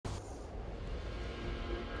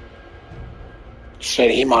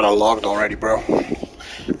Said he might have logged already, bro.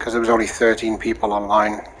 Because there was only 13 people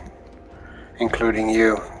online, including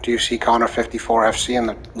you. Do you see Connor 54 FC in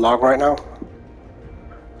the log right now?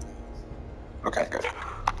 Okay, good.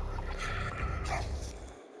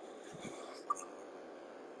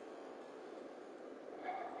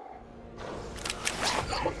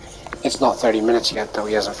 It's not 30 minutes yet, though.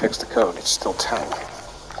 He hasn't fixed the code. It's still 10.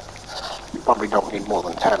 You probably don't need more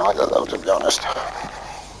than 10 either, though, to be honest.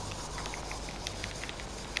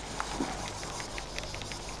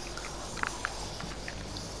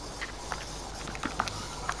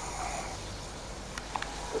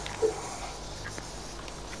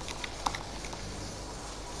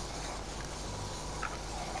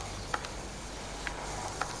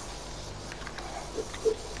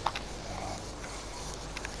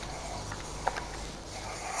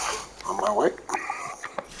 On my way.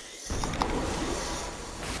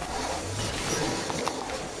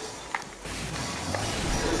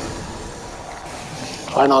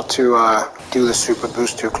 Try not to do the super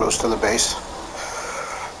boost too close to the base,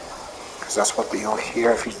 because that's what you'll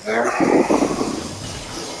hear if he's there.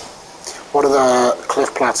 What do the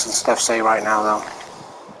cliff plats and stuff say right now, though?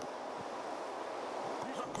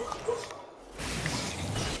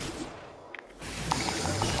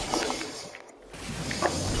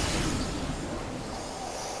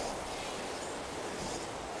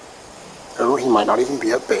 Oh, he might not even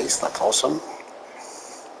be at base. That's awesome.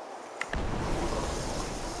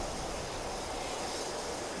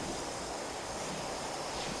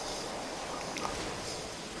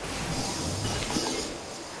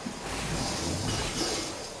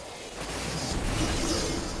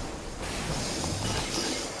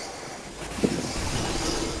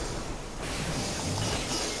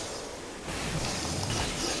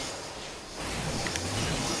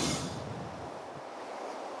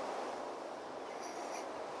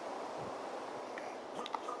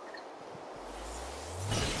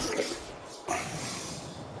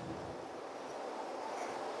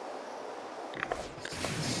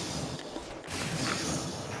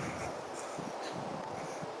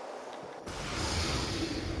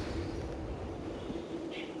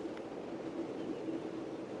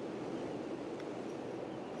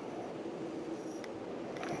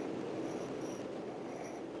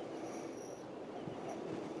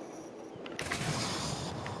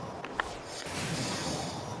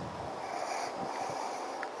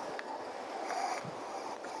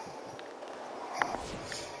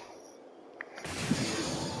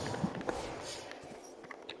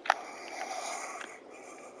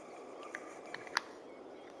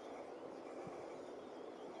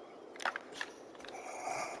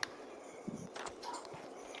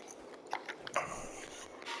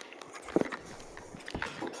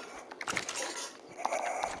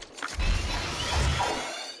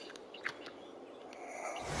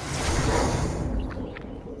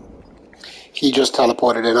 He just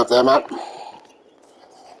teleported in up there, Matt.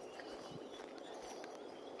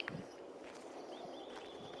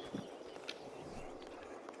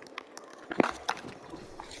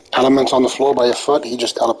 Elements on the floor by your foot. He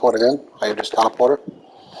just teleported in. Are you just teleported?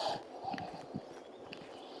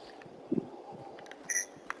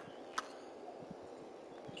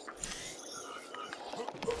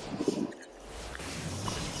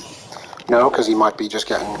 No, because he might be just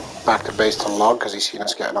getting back to base to log because he's seen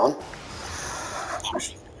us getting on.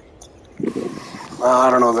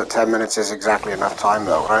 I don't know that 10 minutes is exactly enough time,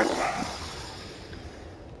 though, right?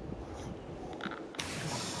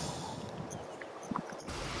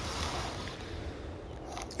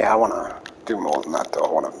 Yeah, I want to do more than that, though.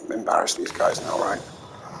 I want to embarrass these guys now, right?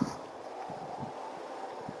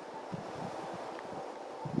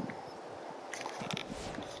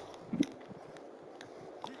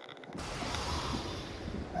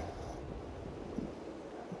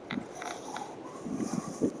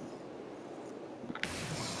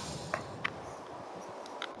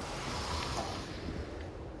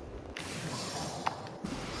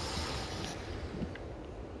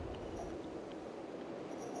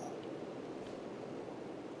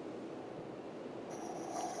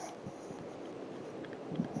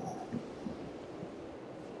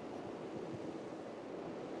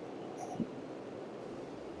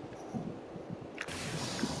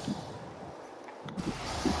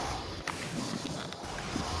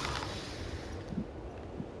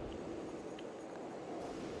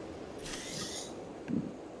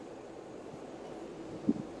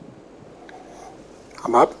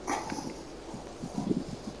 I'm up.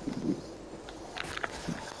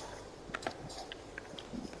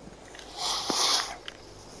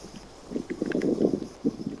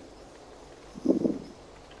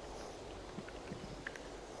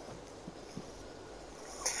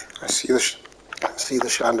 see the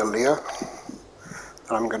chandelier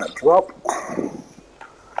that I'm gonna drop.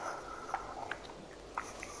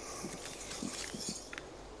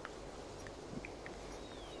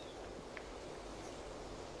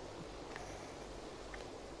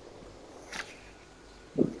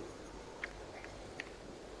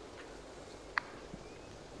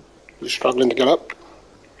 You struggling to get up?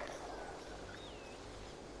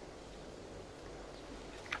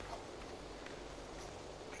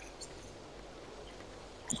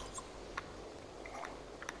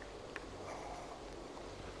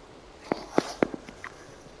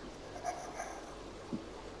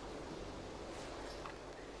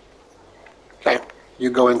 Okay, you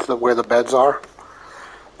go into where the beds are.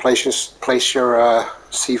 Place your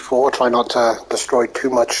C4. Try not to destroy too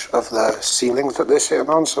much of the ceilings that they're sitting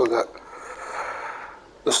on, so that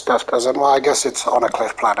the stuff doesn't. Well, I guess it's on a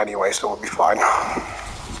cliff plat anyway, so we'll be fine.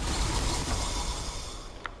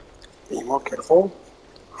 Be more careful.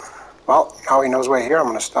 Well, now he knows we're here. I'm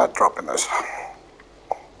going to start dropping this.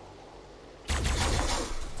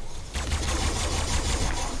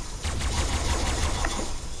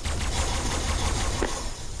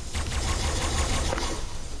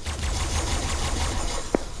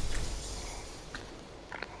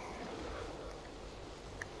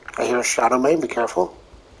 I hear a shadow main. Be careful.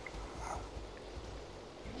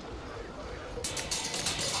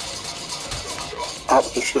 Oh,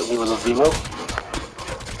 he shot me with a velo.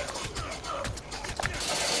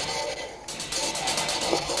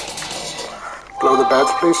 Blow the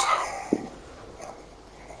beds, please.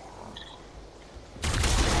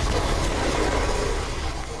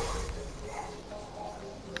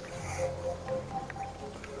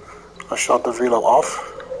 I shot the velo off.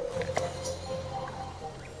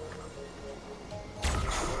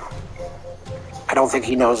 I don't think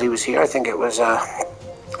he knows he was here. I think it was,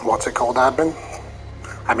 what's it called, admin?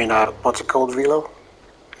 I mean, what's it called, velo?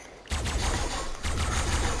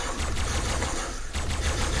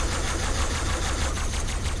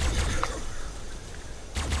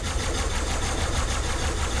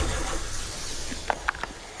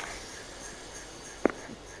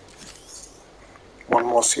 One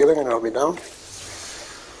more ceiling and it'll be down.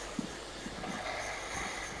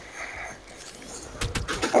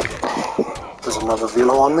 There's another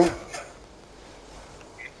velo on me.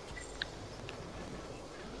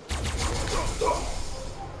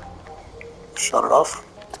 Shut it off.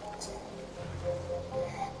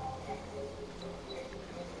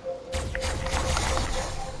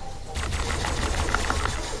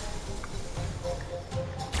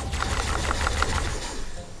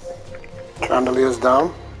 Chandelier's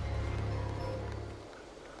down.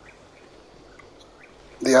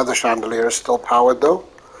 The other chandelier is still powered though.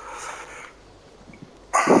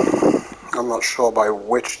 I'm not sure by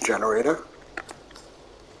which generator.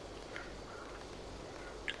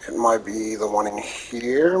 It might be the one in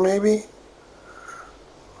here, maybe?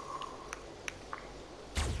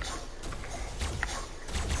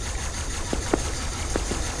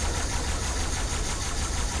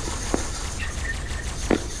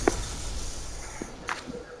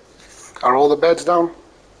 Are all the beds down?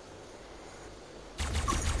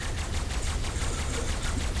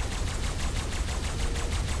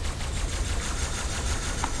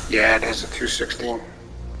 Yeah, it is a 216.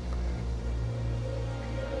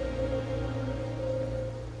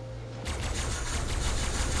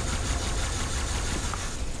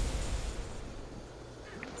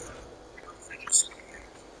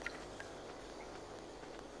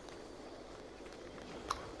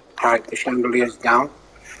 Alright, the chandelier is down.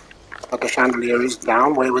 But the chandelier is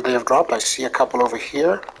down. Where would they have dropped? I see a couple over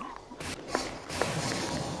here.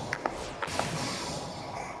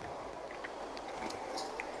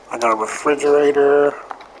 I got a refrigerator,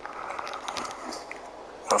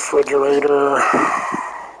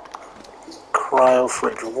 cryo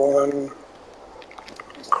fridge 1,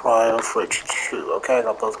 cryo fridge 2. Okay, I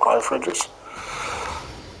got both cryo fridges.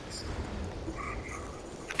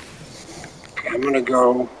 Okay, I'm gonna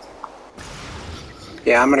go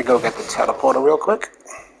get the teleporter real quick.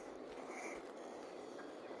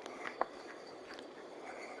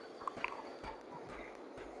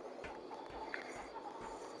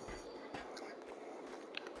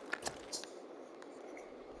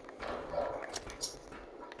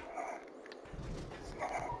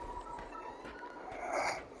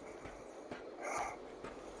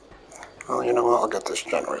 Well, you know what? I'll get this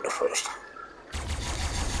generator first.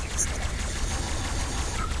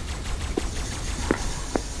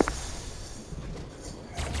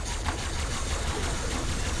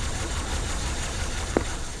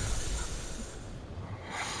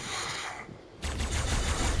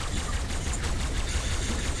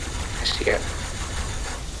 see it.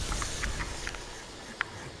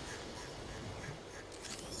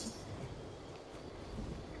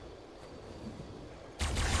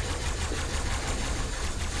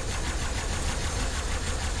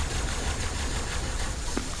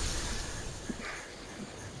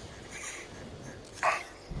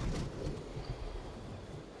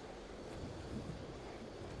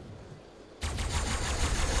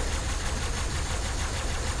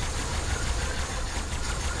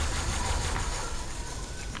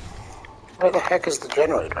 Where the heck is the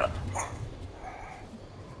generator at?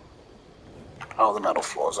 Oh, the metal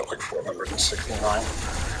floor is at like 469.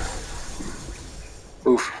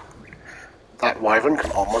 Oof. That wyvern can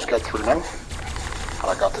almost get through now. But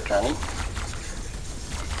I got the Jenny.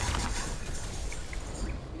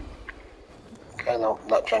 Okay, no,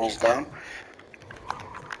 that Jenny's down.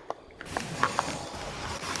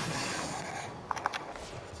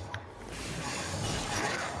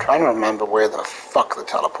 Trying to remember where the fuck the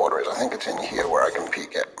teleporter is. I think it's in here where I can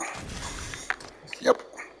peek it. Yep.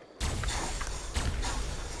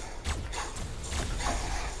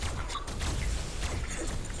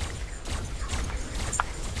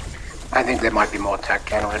 I think there might be more tech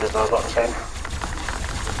generators, that's what I'm saying.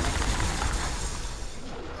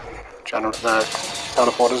 The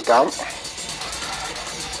teleporter's down.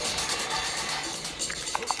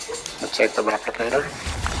 Let's take the replicator.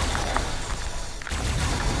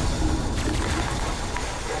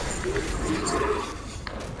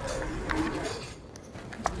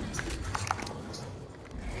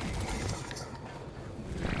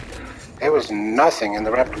 There was nothing in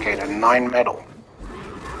the replicator, 9 metal.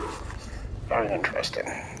 Very interesting.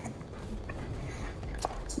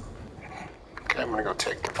 Okay, I'm gonna go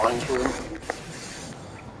take Devine's room.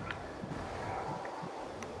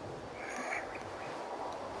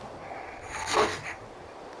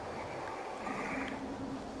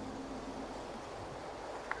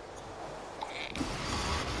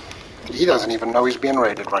 He doesn't even know he's being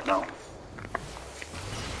raided right now.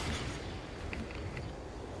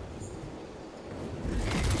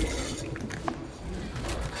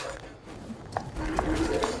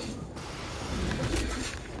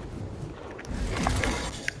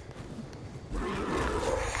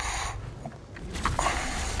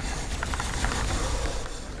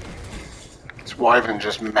 This wyvern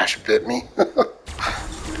just mesh bit me.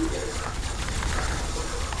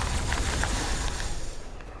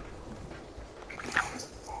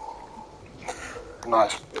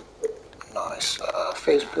 Nice.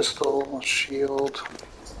 Phase pistol, shield.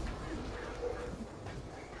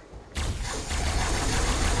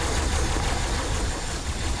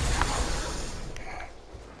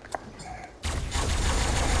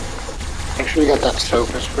 Make sure you got that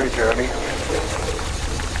soaker's fridge early.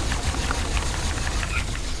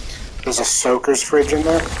 There's a soaker's fridge in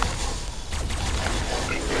there.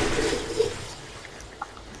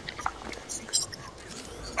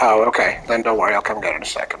 Oh, okay. Then don't worry, I'll come get it in a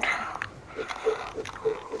second.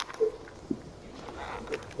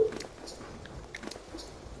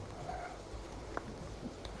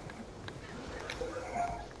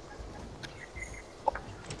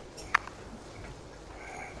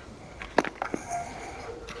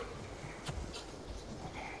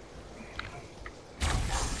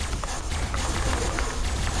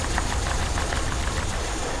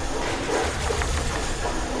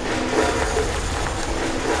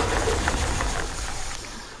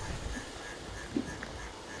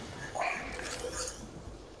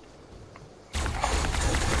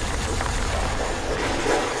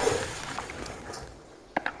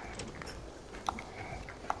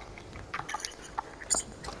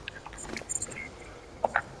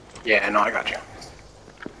 Yeah, no, I got you.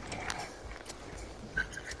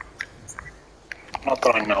 Not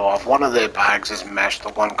that I know of. One of their bags is meshed. The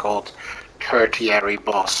one called Tertiary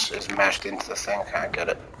Boss is meshed into the thing. Can't get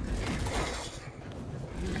it.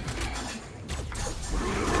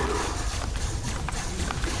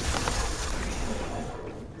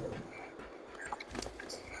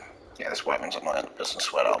 Yeah, this weapon's annoying. The business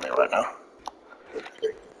sweat on me right now.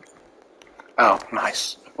 Oh,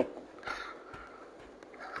 nice.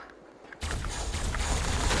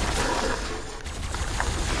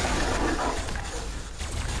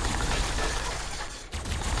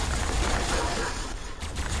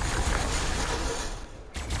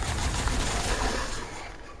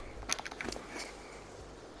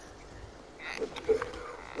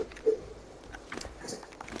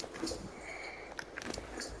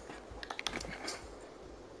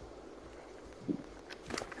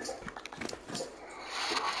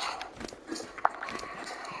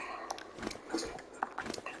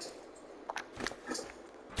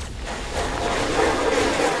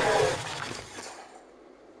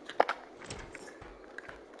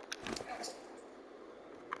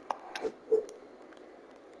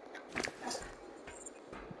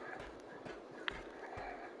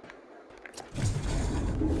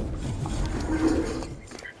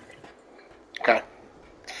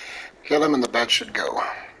 Kill him and the bed should go.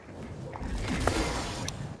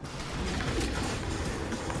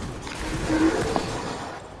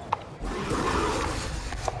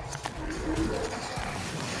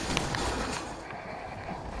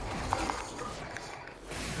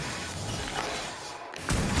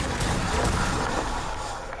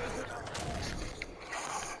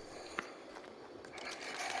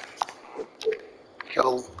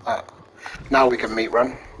 Kill that. Now we can meat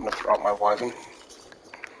run. I'm gonna throw out my wyvern.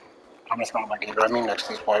 I'm gonna throw out my gator, I mean, next to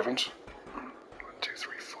these wyverns. 1, 2,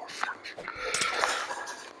 3, 4, 5.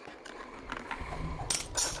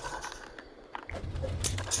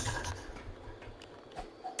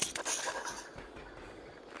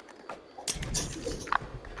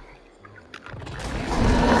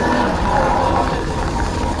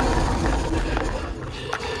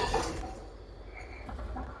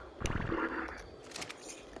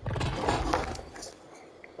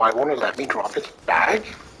 Why won't it let me drop its bag?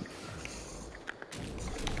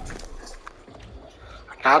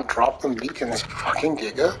 I can't drop the meat in this fucking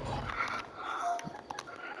giga.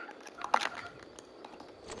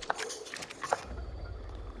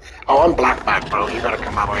 Oh, I'm blackback, bro. You gotta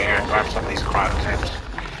come over here and grab some of these cryo tips.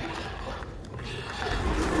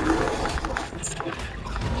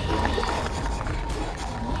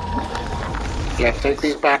 Yeah, take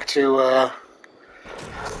these back to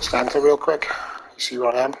Santa real quick. See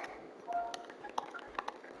where I am?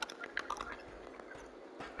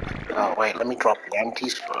 Oh wait, let me drop the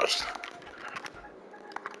empties first.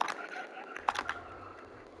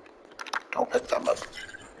 Don't pick them up.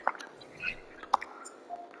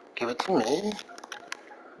 Give it to me.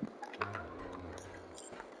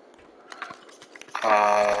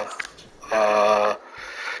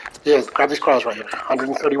 Yeah, grab these crowns right here.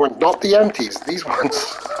 131. Not the empties, these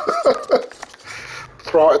ones.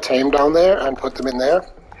 Throw out a tame down there and put them in there.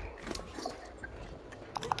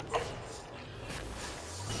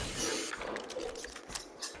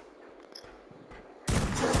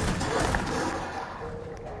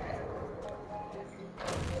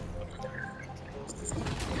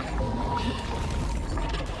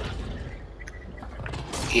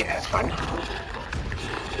 Yeah, it's fine.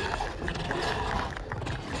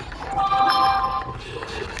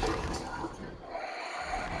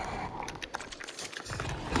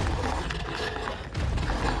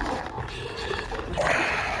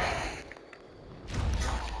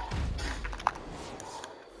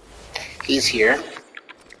 He's here.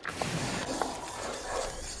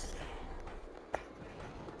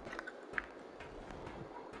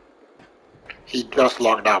 He just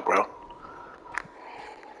logged out, bro.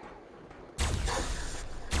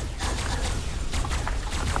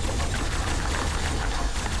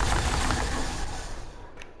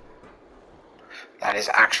 That is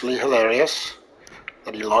actually hilarious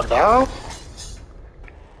that he logged out.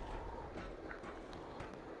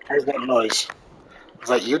 Where's that noise? Is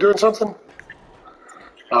that you doing something?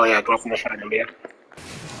 Oh yeah, dropping the chandelier.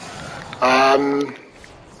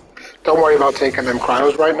 Don't worry about taking them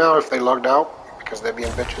cryos right now if they logged out, because they're being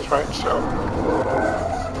bitches, right? So.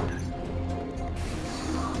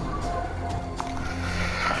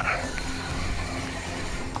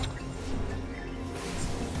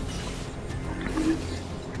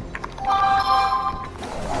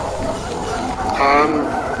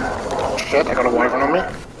 Shit, I got a wyvern on me.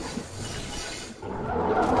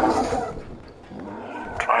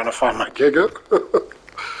 Trying to find my giga.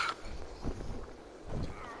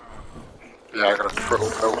 Yeah, I got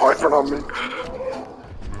a wyvern on me.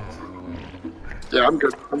 Yeah, I'm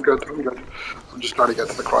good. I'm just trying to get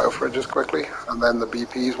to the cryo fridges quickly, and then the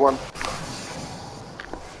BP's one.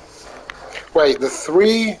 Wait, the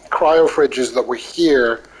 3 cryo fridges that were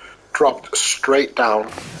here dropped straight down,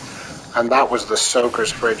 and that was the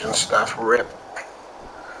soaker's fridge and stuff. RIP.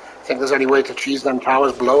 Think there's any way to cheese them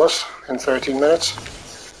towers below us in 13 minutes?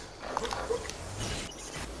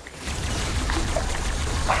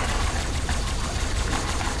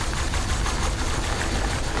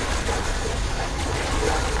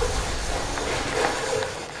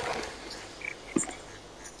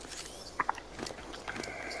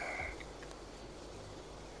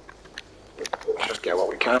 Just get what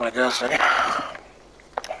we can, I guess, eh?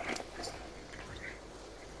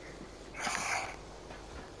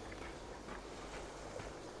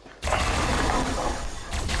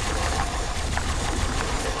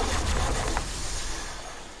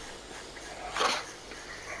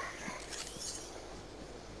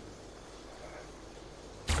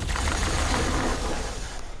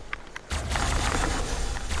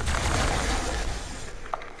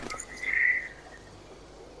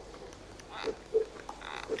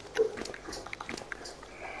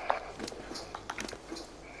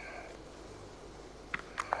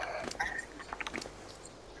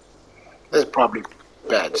 probably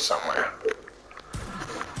beds somewhere.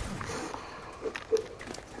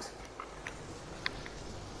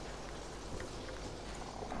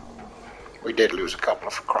 We did lose a couple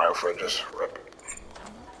of cryo fridges. Rip.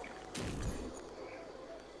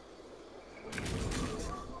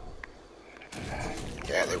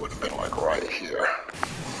 Yeah, they would have been like right here.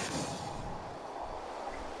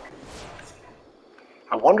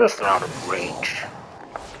 I wonder if they're out of range.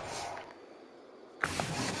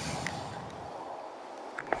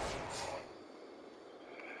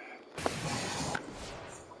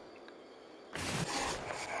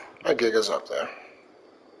 My Giga's up there.